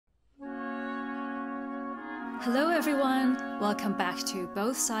Hello everyone, welcome back to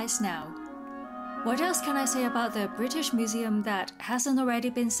Both Sides Now. What else can I say about the British Museum that hasn't already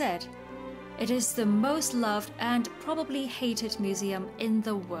been said? It is the most loved and probably hated museum in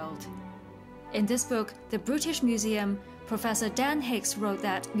the world. In this book, The British Museum, Professor Dan Hicks wrote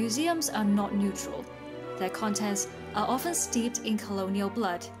that museums are not neutral. Their contents are often steeped in colonial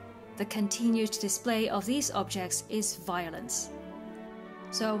blood. The continued display of these objects is violence.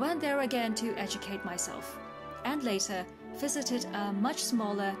 So I went there again to educate myself, and later visited a much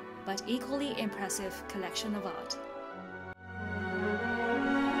smaller but equally impressive collection of art.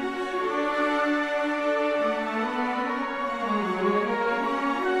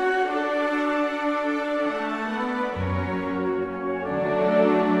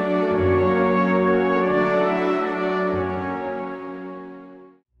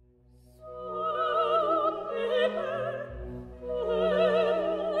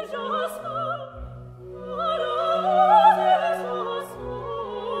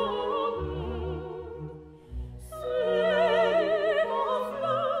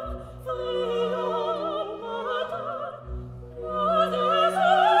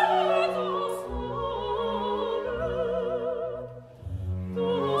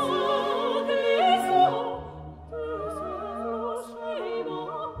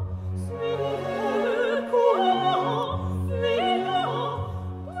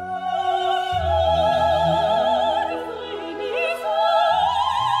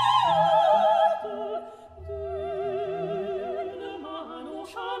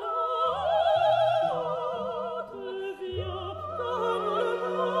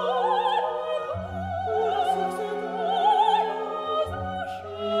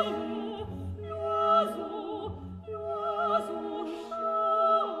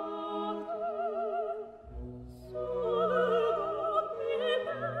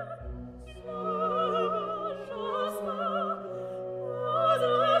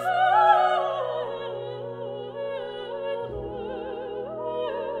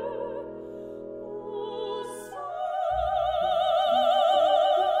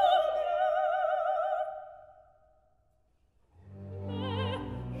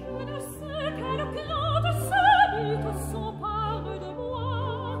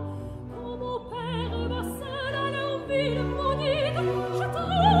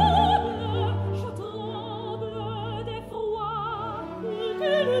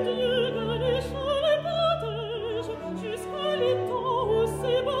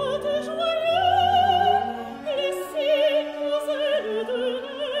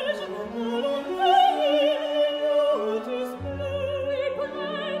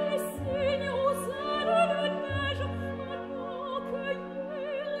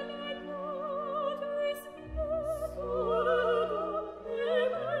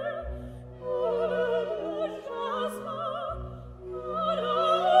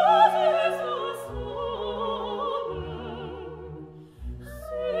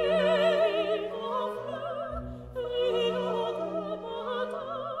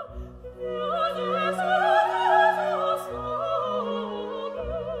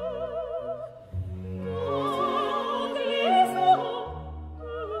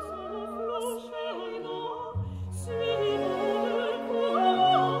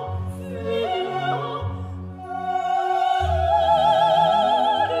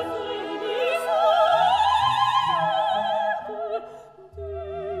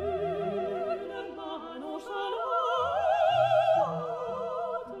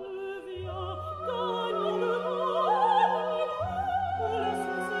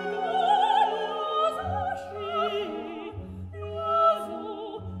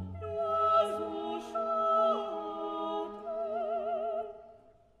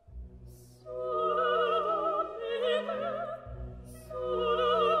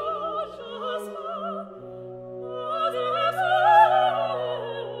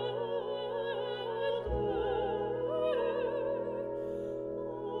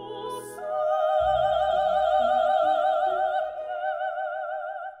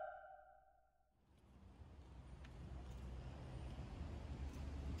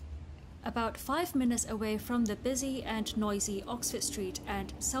 About 5 minutes away from the busy and noisy Oxford Street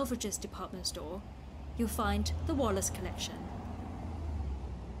and Selfridges department store, you'll find the Wallace Collection.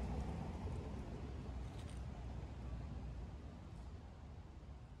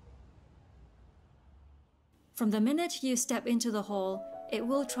 From the minute you step into the hall, it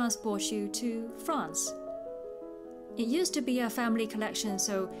will transport you to France. It used to be a family collection,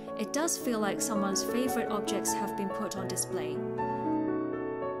 so it does feel like someone's favorite objects have been put on display.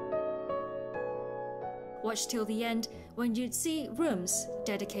 Watch till the end when you'd see rooms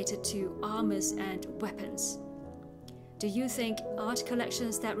dedicated to armors and weapons, Do you think art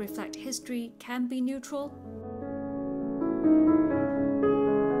collections that reflect history can be neutral?